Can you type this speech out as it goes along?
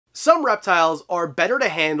Some reptiles are better to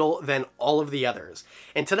handle than all of the others.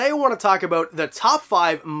 And today I want to talk about the top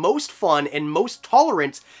 5 most fun and most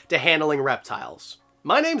tolerant to handling reptiles.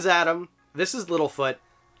 My name's Adam, this is Littlefoot,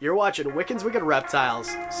 you're watching Wiccan's Wicked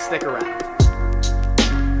Reptiles, stick around.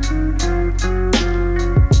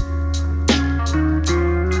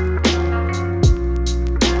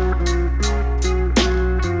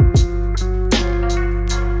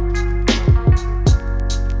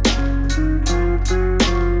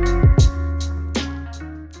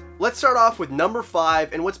 Let's start off with number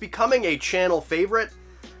 5 and what's becoming a channel favorite,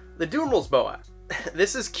 the Dumeril's boa.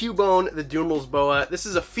 This is Cubone, the Dumeril's boa. This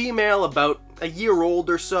is a female about a year old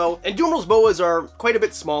or so. And Dumeril's boas are quite a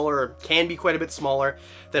bit smaller, or can be quite a bit smaller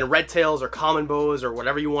than red tails or common boas or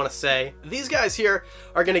whatever you want to say. These guys here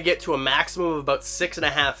are going to get to a maximum of about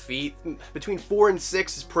 6.5 feet. Between 4 and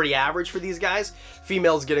 6 is pretty average for these guys.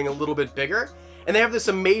 Females getting a little bit bigger. And they have this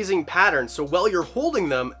amazing pattern, so while you're holding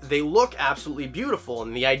them, they look absolutely beautiful.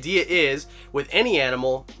 And the idea is, with any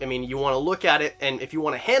animal, I mean, you want to look at it, and if you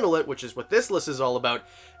want to handle it, which is what this list is all about,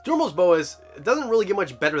 Dumeril's boas, it doesn't really get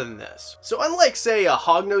much better than this. So unlike, say, a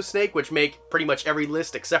hognose snake, which make pretty much every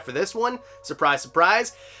list except for this one, surprise,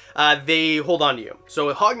 surprise, they hold on to you. So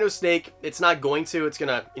a hognose snake, it's not going to, it's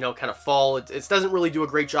gonna, kind of fall. It doesn't really do a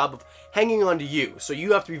great job of hanging on to you, so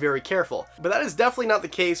you have to be very careful. But that is definitely not the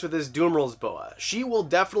case with this Dumeril's boa. She will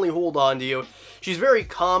definitely hold on to you. She's very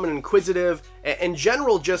calm and inquisitive, and in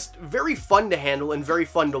general, just very fun to handle and very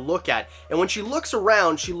fun to look at. And when she looks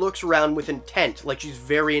around with intent, like she's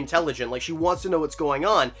very intelligent, like she wants to know what's going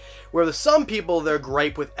on. Where some people, their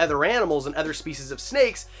gripe with other animals and other species of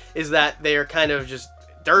snakes is that they are kind of just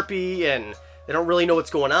derpy and they don't really know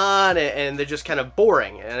what's going on and they're just kind of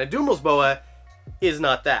boring. And a Dumeril's boa is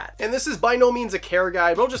not that. And this is by no means a care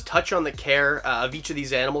guide, but I'll just touch on the care of each of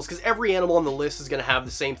these animals because every animal on the list is going to have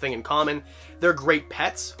the same thing in common. They're great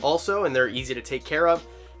pets also, and they're easy to take care of.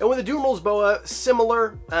 And with the Dumeril's boa,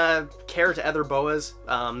 similar care to other boas.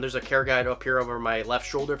 There's a care guide up here over my left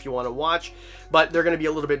shoulder if you want to watch, but they're going to be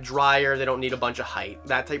a little bit drier. They don't need a bunch of height,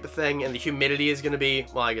 that type of thing. And the humidity is going to be,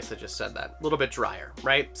 well, I guess I just said that, a little bit drier,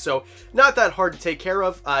 right? So not that hard to take care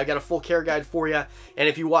of. I got a full care guide for you. And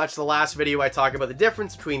if you watch the last video, I talk about the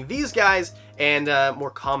difference between these guys and more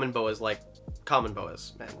common boas, like common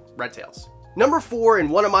boas and red tails. Number 4, and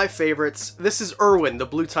one of my favorites, this is Irwin, the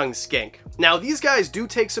blue-tongued skink. Now, these guys do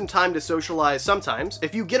take some time to socialize sometimes.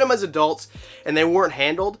 If you get them as adults and they weren't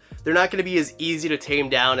handled, they're not going to be as easy to tame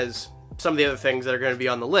down as some of the other things that are going to be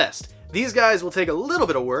on the list. These guys will take a little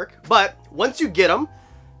bit of work, but once you get them,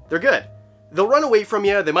 they're good. They'll run away from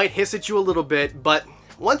you, they might hiss at you a little bit, but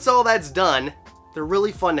once all that's done, they're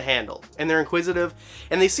really fun to handle, and they're inquisitive,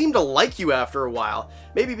 and they seem to like you after a while.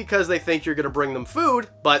 Maybe because they think you're going to bring them food,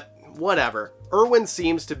 but whatever. Irwin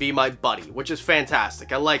seems to be my buddy, which is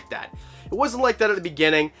fantastic. I like that. It wasn't like that at the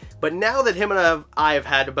beginning, but now that him and I have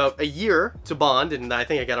had about a year to bond, and I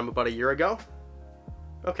think I got him about a year ago.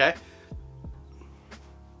 Okay.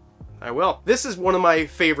 I will. This is one of my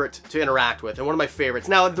favorite to interact with, and one of my favorites.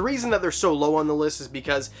 Now, the reason that they're so low on the list is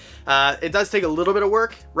because it does take a little bit of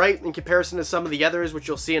work, right, in comparison to some of the others, which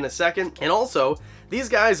you'll see in a second. And also, these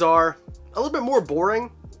guys are a little bit more boring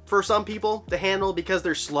for some people to handle because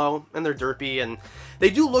they're slow and they're derpy, and they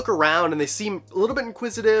do look around and they seem a little bit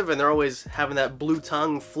inquisitive, and they're always having that blue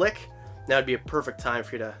tongue flick. That would be a perfect time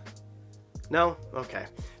for you to... No? Okay.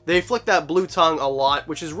 They flick that blue tongue a lot,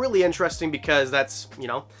 which is really interesting because that's,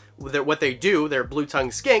 what they do. They're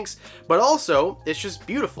blue-tongued skinks, but also it's just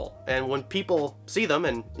beautiful. And when people see them,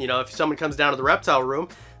 and if someone comes down to the reptile room,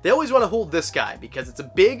 they always want to hold this guy because it's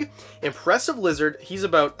a big, impressive lizard. He's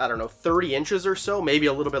about, I don't know, 30 inches or so, maybe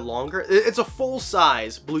a little bit longer. It's a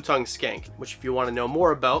full-size blue-tongued skink, which if you want to know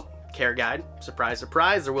more about, care guide, surprise,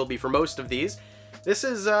 surprise, there will be for most of these. This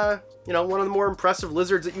is, one of the more impressive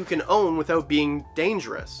lizards that you can own without being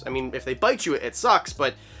dangerous. I mean, if they bite you, it sucks,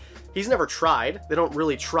 but he's never tried. They don't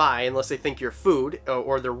really try unless they think you're food,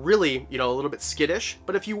 or they're really, a little bit skittish.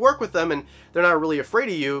 But if you work with them and they're not really afraid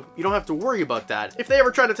of you, you don't have to worry about that. If they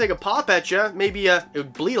ever try to take a pop at you, maybe it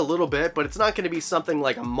would bleed a little bit, but it's not going to be something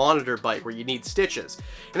like a monitor bite where you need stitches.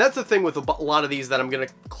 And that's the thing with a lot of these that I'm going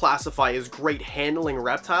to classify as great handling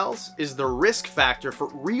reptiles, is the risk factor for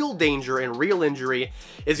real danger and real injury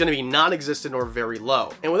is going to be non-existent or very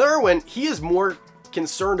low. And with Irwin, he is more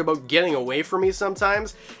concerned about getting away from me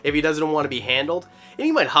sometimes if he doesn't want to be handled. And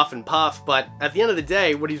he might huff and puff, but at the end of the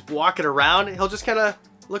day, when he's walking around, he'll just kind of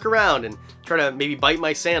look around and try to maybe bite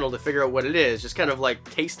my sandal to figure out what it is, just kind of like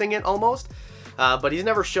tasting it almost. But he's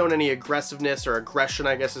never shown any aggressiveness, or aggression,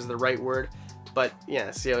 I guess is the right word. But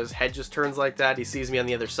yeah, see how his head just turns like that? He sees me on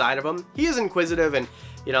the other side of him. He is inquisitive, and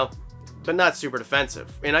but not super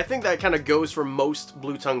defensive. And I think that kind of goes for most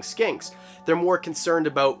blue-tongued skinks. They're more concerned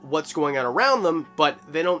about what's going on around them, but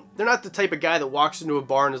they're not the type of guy that walks into a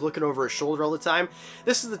bar and is looking over his shoulder all the time.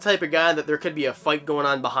 This is the type of guy that there could be a fight going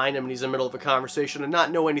on behind him and he's in the middle of a conversation and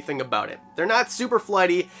not know anything about it. They're not super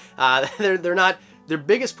flighty. They're not. Their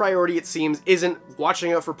biggest priority, it seems, isn't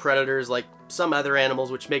watching out for predators like some other animals,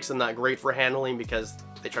 which makes them not great for handling because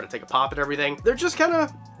they try to take a pop at everything. They're just kind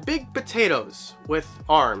of big potatoes with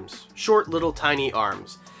arms, short little tiny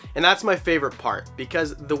arms. And that's my favorite part,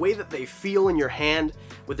 because the way that they feel in your hand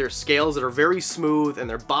with their scales that are very smooth and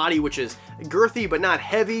their body, which is girthy but not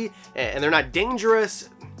heavy, and they're not dangerous.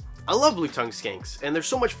 I love blue-tongued skinks, and they're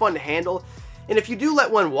so much fun to handle. And if you do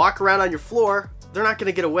let one walk around on your floor, they're not going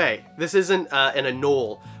to get away. This isn't an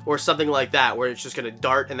anole or something like that where it's just going to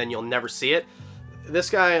dart and then you'll never see it. This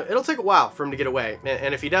guy, it'll take a while for him to get away.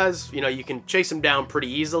 And if he does, you know, you can chase him down pretty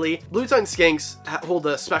easily. Blue-tongued skinks hold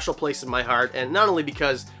a special place in my heart, and not only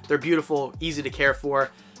because they're beautiful, easy to care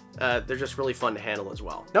for, they're just really fun to handle as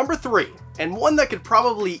well. Number 3, and one that could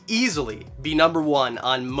probably easily be number 1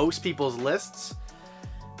 on most people's lists.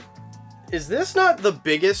 Is this not the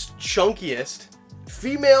biggest, chunkiest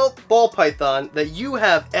female ball python that you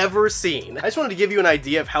have ever seen? I just wanted to give you an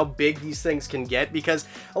idea of how big these things can get, because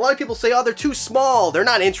a lot of people say, oh, they're too small, they're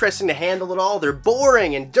not interesting to handle at all, they're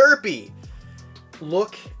boring and derpy.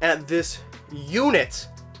 Look at this unit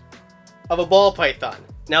of a ball python.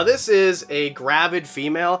 Now this is a gravid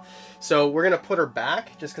female, so we're gonna put her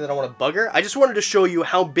back just because I don't want to bug her. I just wanted to show you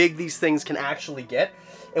how big these things can actually get.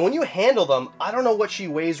 And when you handle them, I don't know what she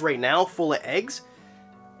weighs right now, full of eggs.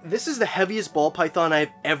 This is the heaviest ball python I've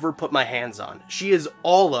ever put my hands on. She is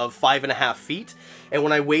all of 5.5 feet, and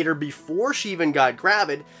when I weighed her before she even got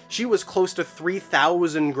gravid, she was close to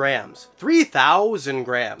 3,000 grams. 3,000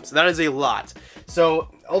 grams, that is a lot. So,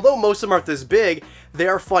 although most of them aren't this big, they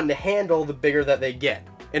are fun to handle the bigger that they get,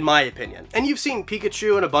 in my opinion. And you've seen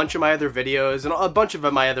Pikachu in a bunch of my other videos, and a bunch of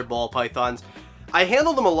my other ball pythons. I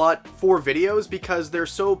handle them a lot for videos because they're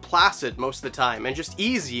so placid most of the time, and just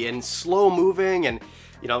easy and slow moving, and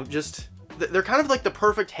you know, just, they're kind of like the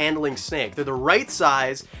perfect handling snake. They're the right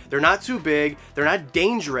size, they're not too big, they're not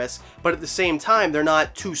dangerous, but at the same time, they're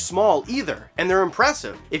not too small either, and they're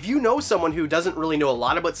impressive. If you know someone who doesn't really know a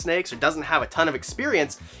lot about snakes or doesn't have a ton of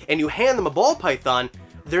experience, and you hand them a ball python,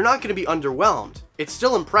 they're not going to be underwhelmed. It's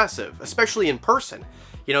still impressive, especially in person.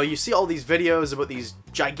 You know, you see all these videos about these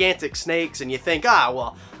gigantic snakes and you think, ah,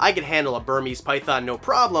 well, I can handle a Burmese python, no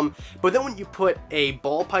problem. But then when you put a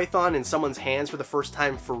ball python in someone's hands for the first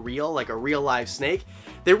time for real, like a real live snake,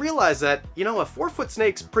 they realize that, you know, a 4-foot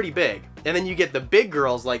snake's pretty big. And then you get the big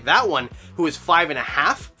girls like that one, who is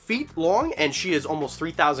 5.5 feet long, and she is almost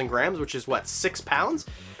 3,000 grams, which is what, 6 pounds?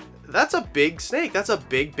 That's a big snake. That's a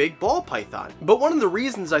big, big ball python. But one of the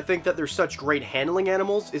reasons I think that they're such great handling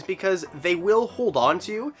animals is because they will hold on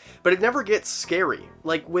to you, but it never gets scary.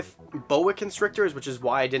 Like with boa constrictors, which is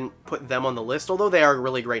why I didn't put them on the list, although they are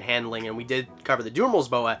really great handling, and we did cover the Dumerl's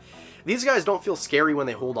boa. These guys don't feel scary when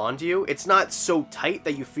they hold on to you. It's not so tight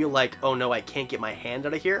that you feel like, oh no, I can't get my hand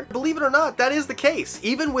out of here. Believe it or not, that is the case.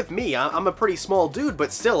 Even with me, I'm a pretty small dude,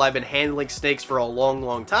 but still, I've been handling snakes for a long,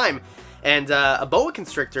 long time. And a boa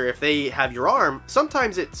constrictor, if they have your arm,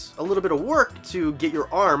 sometimes it's a little bit of work to get your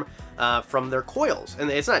arm from their coils.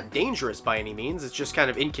 And it's not dangerous by any means, it's just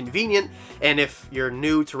kind of inconvenient. And if you're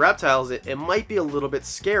new to reptiles, it might be a little bit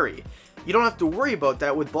scary. You don't have to worry about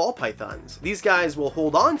that with ball pythons. These guys will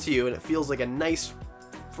hold on to you and it feels like a nice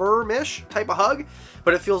firmish type of hug,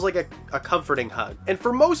 but it feels like a comforting hug. And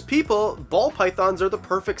for most people, ball pythons are the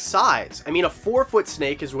perfect size. I mean, a 4-foot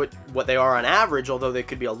snake is what they are on average, although they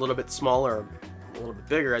could be a little bit smaller or a little bit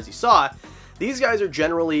bigger, as you saw. These guys are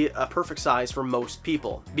generally a perfect size for most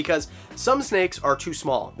people, because some snakes are too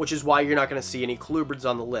small, which is why you're not going to see any colubrids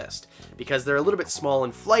on the list, because they're a little bit small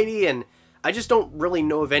and flighty, and I just don't really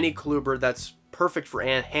know of any colubrid that's perfect for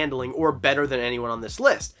handling or better than anyone on this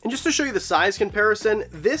list. And just to show you the size comparison,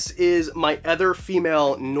 this is my other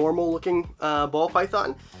female normal looking ball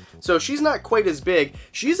python. So she's not quite as big.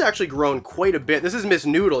 She's actually grown quite a bit. This is Miss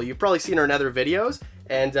Noodle. You've probably seen her in other videos.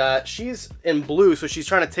 And she's in blue, so she's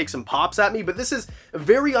trying to take some pops at me, but this is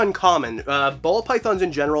very uncommon. Ball pythons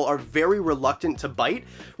in general are very reluctant to bite,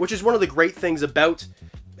 which is one of the great things about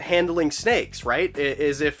handling snakes, right?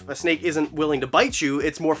 Is if a snake isn't willing to bite you,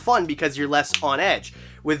 it's more fun because you're less on edge.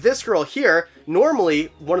 With this girl here, normally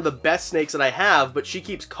one of the best snakes that I have, but she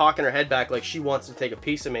keeps cocking her head back like she wants to take a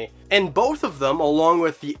piece of me. And both of them, along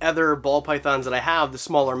with the other ball pythons that I have, the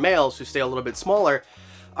smaller males who stay a little bit smaller,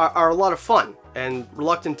 are a lot of fun and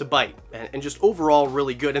reluctant to bite, and just overall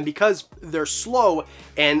really good. And because they're slow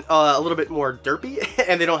and a little bit more derpy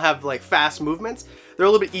and they don't have like fast movements, they're a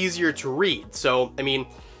little bit easier to read. So, I mean,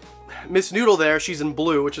 Miss Noodle there, she's in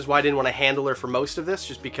blue, which is why I didn't want to handle her for most of this,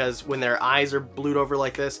 just because when their eyes are blued over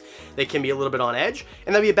like this, they can be a little bit on edge.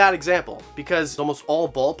 And that'd be a bad example, because almost all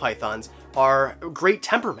ball pythons are great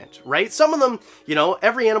temperament, right? Some of them, you know,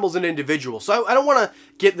 every animal's an individual, so I don't want to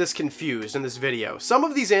get this confused in this video. Some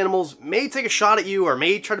of these animals may take a shot at you or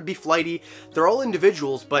may try to be flighty. They're all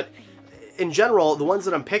individuals, but in general, the ones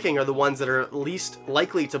that I'm picking are the ones that are least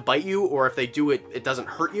likely to bite you, or if they do it, it doesn't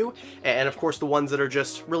hurt you. And of course, the ones that are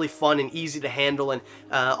just really fun and easy to handle and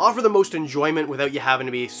offer the most enjoyment without you having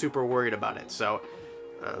to be super worried about it. So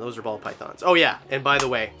those are ball pythons. Oh yeah, and by the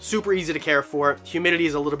way, super easy to care for. Humidity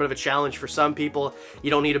is a little bit of a challenge for some people. You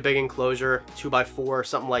don't need a big enclosure, 2x4 or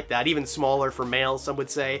something like that. Even smaller for males, some would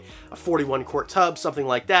say. A 41 quart tub, something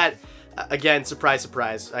like that. Again, surprise,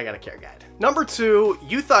 surprise, I got a care guide. Number 2,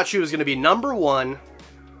 you thought she was going to be number 1.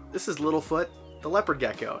 This is Littlefoot, the leopard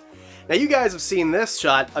gecko. Now, you guys have seen this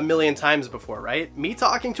shot a million times before, right? Me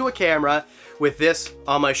talking to a camera with this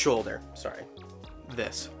on my shoulder. Sorry,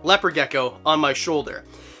 this leopard gecko on my shoulder.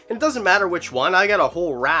 And it doesn't matter which one. I got a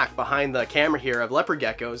whole rack behind the camera here of leopard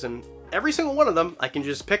geckos, and every single one of them I can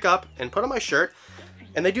just pick up and put on my shirt,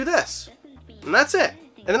 and they do this. And that's it.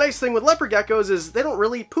 And the nice thing with leopard geckos is they don't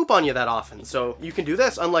really poop on you that often. So you can do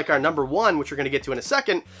this, unlike our number 1, which we're going to get to in a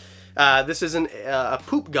second. This isn't a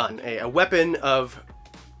poop gun, a weapon of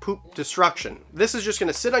poop destruction. This is just going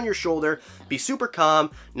to sit on your shoulder, be super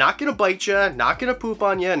calm, not going to bite you, not going to poop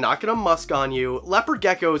on you, not going to musk on you. Leopard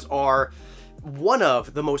geckos are one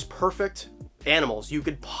of the most perfect animals you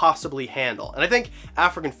could possibly handle. And I think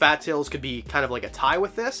African fat tails could be kind of like a tie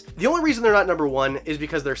with this. The only reason they're not number 1 is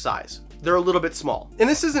because their size. They're a little bit small. And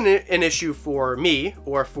this isn't an issue for me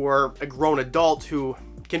or for a grown adult who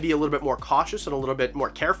can be a little bit more cautious and a little bit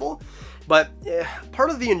more careful. But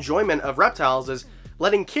part of the enjoyment of reptiles is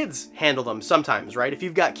letting kids handle them sometimes, right? If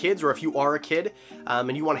you've got kids, or if you are a kid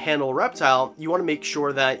and you want to handle a reptile, you want to make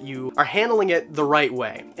sure that you are handling it the right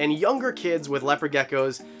way. And younger kids with leopard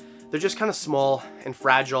geckos, they're just kind of small and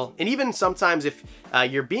fragile. And even sometimes if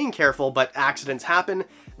you're being careful but accidents happen,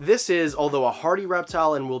 this is, although a hardy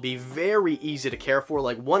reptile and will be very easy to care for,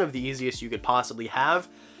 like one of the easiest you could possibly have,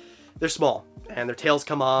 they're small and their tails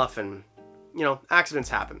come off and, you know, accidents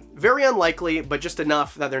happen. Very unlikely, but just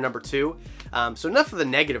enough that they're number 2. So enough of the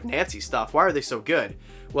negative Nancy stuff. Why are they so good?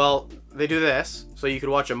 Well, they do this, so you could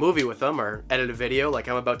watch a movie with them or edit a video like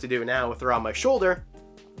I'm about to do now with her on my shoulder.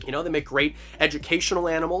 You know, they make great educational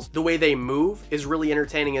animals. The way they move is really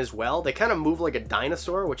entertaining as well. They kind of move like a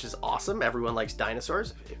dinosaur, which is awesome. Everyone likes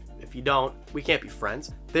dinosaurs. If you don't, we can't be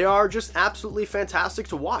friends. They are just absolutely fantastic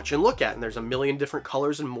to watch and look at, and there's a million different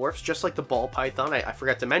colors and morphs, just like the ball python. I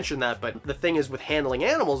forgot to mention that, but the thing is with handling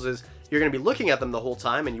animals is you're going to be looking at them the whole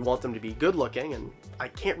time, and you want them to be good looking, and I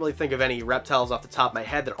can't really think of any reptiles off the top of my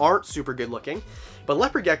head that aren't super good looking, but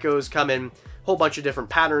leopard geckos come in a whole bunch of different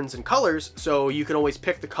patterns and colors, so you can always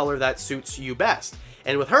pick the color that suits you best.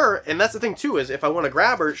 And with her, and that's the thing too, is if I want to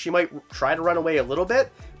grab her, she might try to run away a little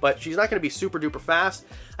bit, but she's not going to be super duper fast.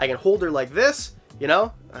 I can hold her like this, you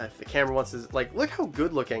know, if the camera wants to, like, look how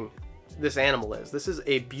good looking this animal is. This is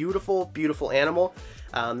a beautiful, beautiful animal.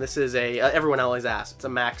 This is a, everyone always asks, it's a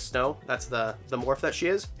Max Snow. That's the morph that she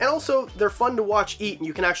is. And also, they're fun to watch eat, and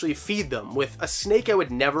you can actually feed them. With a snake, I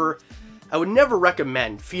would never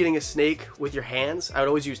recommend feeding a snake with your hands. I would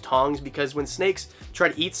always use tongs, because when snakes try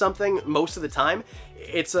to eat something, most of the time,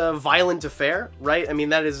 it's a violent affair, right? I mean,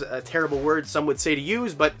 that is a terrible word some would say to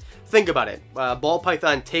use, but think about it. Ball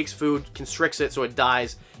python takes food, constricts it so it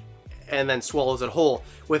dies, and then swallows it whole.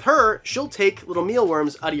 With her, she'll take little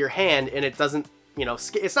mealworms out of your hand, and it doesn't, you know,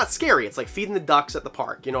 it's not scary. It's like feeding the ducks at the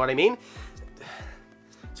park, you know what I mean?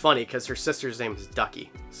 It's funny, because her sister's name is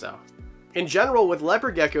Ducky, so. In general, with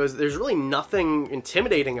leopard geckos, there's really nothing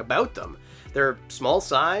intimidating about them. They're small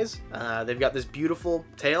size, they've got this beautiful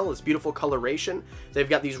tail, this beautiful coloration, they've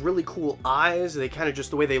got these really cool eyes, they kind of just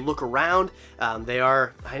the way they look around, they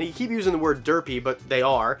are, I keep using the word derpy, but they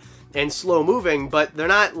are, and slow moving, but they're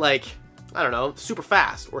not like, I don't know, super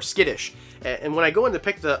fast or skittish. And when I go in to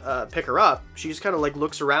pick her up, she just kind of like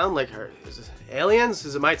looks around like, is this aliens?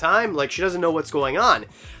 Is it my time? Like, she doesn't know what's going on.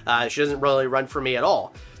 She doesn't really run for me at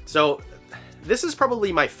all. So this is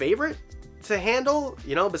probably my favorite to handle,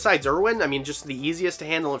 you know, besides Irwin. I mean, just the easiest to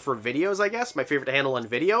handle for videos, I guess. My favorite to handle on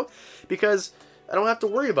video, because I don't have to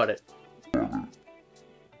worry about it.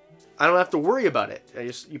 I don't have to worry about it.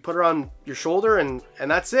 You put her on your shoulder and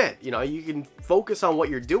that's it. You know, you can focus on what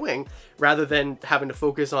you're doing rather than having to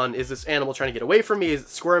focus on, is this animal trying to get away from me? Is it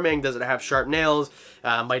squirming? Does it have sharp nails?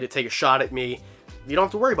 Might it take a shot at me? You don't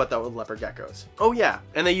have to worry about that with leopard geckos. Oh yeah,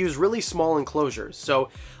 and they use really small enclosures. So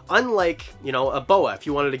unlike, you know, a boa, if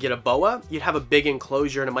you wanted to get a boa, you'd have a big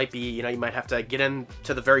enclosure and it might be, you know, you might have to get in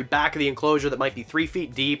to the very back of the enclosure that might be 3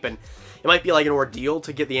 feet deep and it might be like an ordeal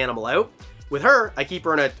to get the animal out. With her, I keep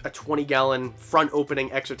her in a 20-gallon front opening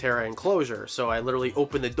Exoterra enclosure. So I literally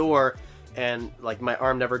open the door and like my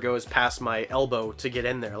arm never goes past my elbow to get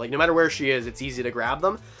in there. Like no matter where she is, it's easy to grab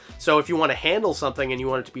them. So if you want to handle something and you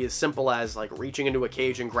want it to be as simple as like reaching into a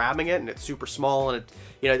cage and grabbing it, and it's super small and it,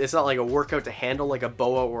 you know, it's not like a workout to handle like a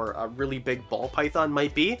boa or a really big ball python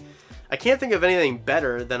might be, I can't think of anything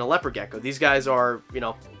better than a leopard gecko. These guys are, you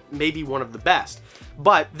know, maybe one of the best.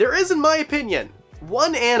 But there is, in my opinion,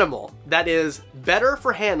 one animal that is better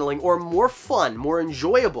for handling or more fun, more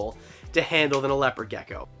enjoyable to handle than a leopard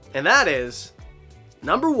gecko. And that is,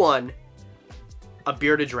 number 1, a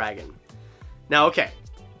bearded dragon. Now, okay,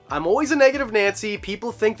 I'm always a negative Nancy.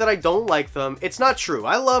 People think that I don't like them. It's not true.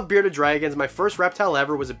 I love bearded dragons. My first reptile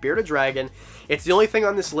ever was a bearded dragon. It's the only thing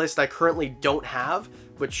on this list I currently don't have,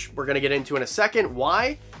 which we're going to get into in a second.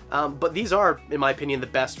 Why? But these are, in my opinion, the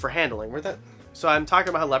best for handling. So I'm talking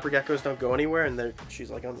about how leopard geckos don't go anywhere, and she's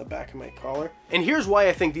like on the back of my collar. And here's why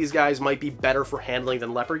I think these guys might be better for handling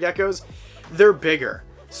than leopard geckos. They're bigger.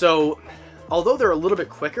 So although they're a little bit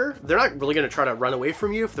quicker, they're not really going to try to run away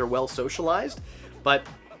from you if they're well socialized. But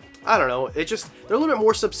I don't know, they're a little bit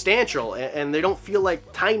more substantial, and they don't feel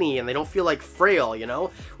like tiny, and they don't feel like frail, you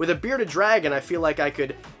know? With a bearded dragon, I feel like I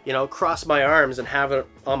could, you know, cross my arms and have it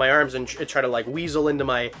on my arms and try to like weasel into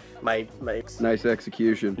my nice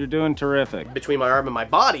execution. You're doing terrific. Between my arm and my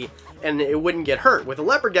body, and it wouldn't get hurt. With a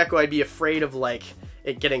leopard gecko, I'd be afraid of like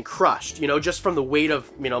it getting crushed, you know, just from the weight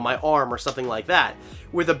of, you know, my arm or something like that.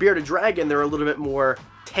 With a bearded dragon, they're a little bit more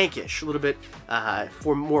tankish, a little bit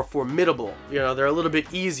more formidable. You know, they're a little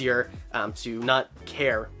bit easier to not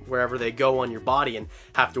care wherever they go on your body and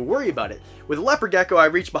have to worry about it. With a leopard gecko, I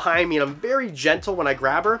reach behind me and I'm very gentle when I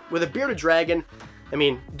grab her. With a bearded dragon, I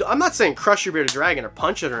mean, I'm not saying crush your bearded dragon or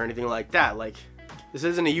punch it or anything like that. Like, this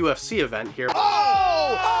isn't a UFC event here.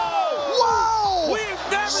 Whoa! We've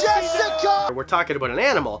never Jessica! We're talking about an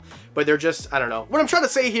animal, but they're just, I don't know. What I'm trying to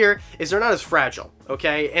say here is they're not as fragile,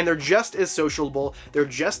 okay? And they're just as sociable, they're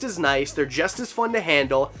just as nice, they're just as fun to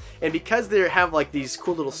handle, and because they have like these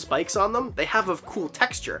cool little spikes on them, they have a cool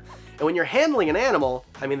texture. And when you're handling an animal,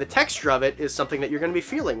 I mean, the texture of it is something that you're going to be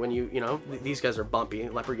feeling when you know, these guys are bumpy,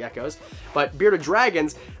 leopard geckos, but bearded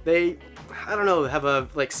dragons, they, I don't know, have a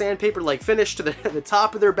like sandpaper-like finish to the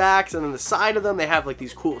top of their backs, and then the side of them, they have like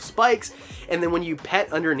these cool spikes, and then when you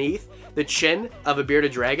pet underneath the chin of a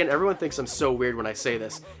bearded dragon, everyone thinks I'm so weird when I say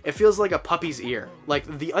this, it feels like a puppy's ear.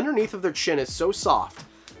 Like, the underneath of their chin is so soft.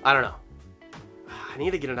 I don't know. I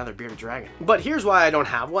need to get another bearded dragon. But here's why I don't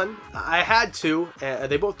have one. I had two.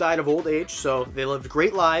 They both died of old age, so they lived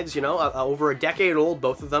great lives, you know, over a decade old,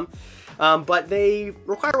 both of them. But they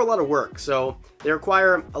require a lot of work, so they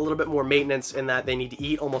require a little bit more maintenance in that they need to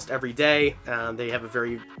eat almost every day. They have a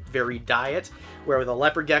very varied diet, where with a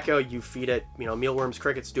leopard gecko, you feed it, you know, mealworms,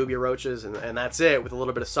 crickets, dubia roaches, and that's it, with a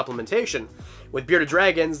little bit of supplementation. With bearded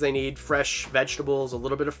dragons, they need fresh vegetables, a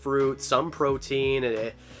little bit of fruit, some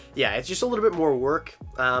protein. Yeah, it's just a little bit more work.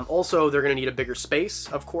 Also, they're going to need a bigger space,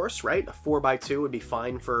 of course, right? A 4x2 would be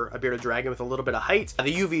fine for a bearded dragon with a little bit of height.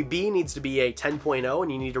 The UVB needs to be a 10.0,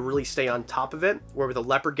 and you need to really stay on top of it, where with a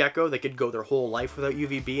leopard gecko, they could go their whole life without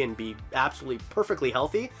UVB and be absolutely perfectly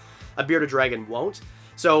healthy. A bearded dragon won't.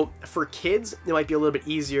 So for kids, it might be a little bit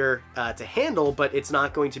easier to handle, but it's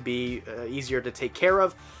not going to be easier to take care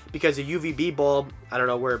of, because a UVB bulb, I don't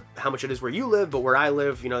know how much it is where you live, but where I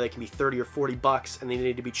live, you know, they can be 30 or 40 bucks, and they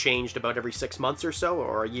need to be changed about every 6 months or so,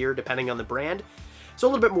 or a year, depending on the brand. So a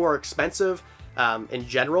little bit more expensive in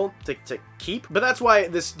general to keep, but that's why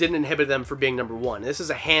this didn't inhibit them from being number one. This is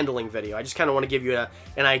a handling video. I just kind of want to give you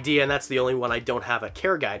an idea, and that's the only one I don't have a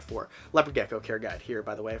care guide for. Leopard gecko care guide here,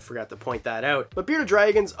 by the way. I forgot to point that out. But bearded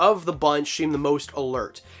dragons of the bunch seem the most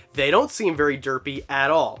alert. They don't seem very derpy at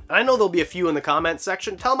all. And I know there'll be a few in the comments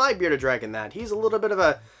section. Tell my bearded dragon that. He's a little bit of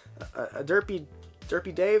a derpy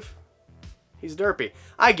Dave. He's derpy.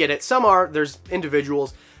 I get it. Some are. There's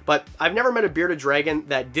individuals. But I've never met a bearded dragon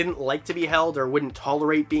that didn't like to be held or wouldn't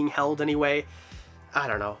tolerate being held anyway. I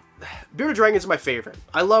don't know. Bearded dragons are my favorite.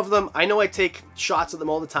 I love them. I know I take shots at them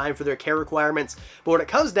all the time for their care requirements, but when it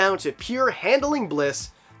comes down to pure handling bliss,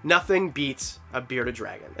 nothing beats a bearded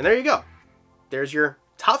dragon. And there you go. There's your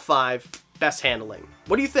top 5 best handling.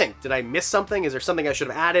 What do you think? Did I miss something? Is there something I should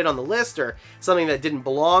have added on the list or something that didn't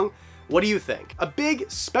belong? What do you think? A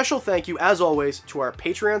big special thank you, as always, to our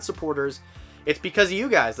Patreon supporters. It's because of you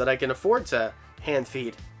guys that I can afford to hand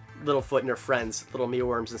feed Littlefoot and her friends, little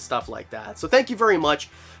mealworms and stuff like that. So thank you very much.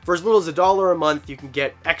 For as little as $1 a month, you can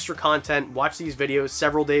get extra content, watch these videos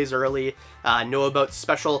several days early, know about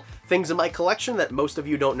special things in my collection that most of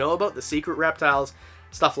you don't know about, the secret reptiles,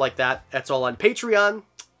 stuff like that. That's all on Patreon.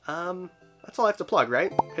 That's all I have to plug,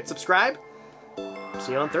 right? Hit subscribe.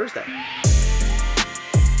 See you on Thursday.